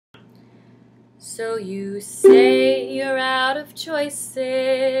So you say you're out of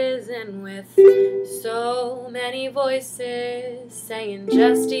choices, and with so many voices saying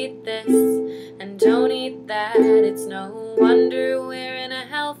just eat this and don't eat that, it's no wonder we're in a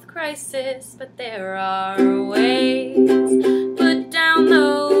health crisis. But there are ways, put down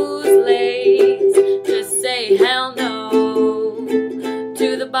those lays, just say hell no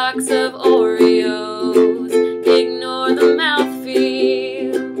to the box of Oreos, ignore the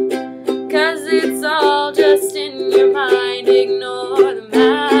mouthfeel, 'cause it's all just in your mind. Ignore the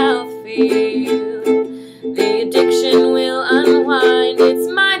mouthfeel. The addiction will unwind. It's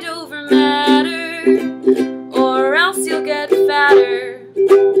mind over matter, or else you'll get fatter.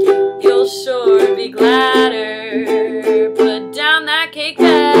 You'll sure be gladder. Put down that cake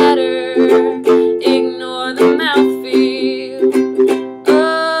batter. Ignore the mouthfeel.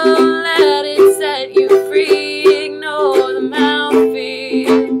 Oh, let it set you free. Ignore the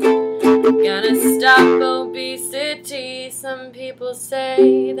mouthfeel. Gonna stop obesity. Some people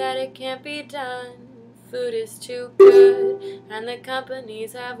say that it can't be done. Food is too good and the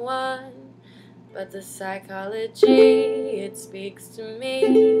companies have won. But the psychology, it speaks to me.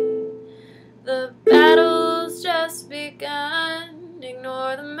 The battle's just begun.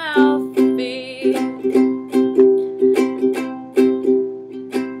 Ignore the mouthfeel.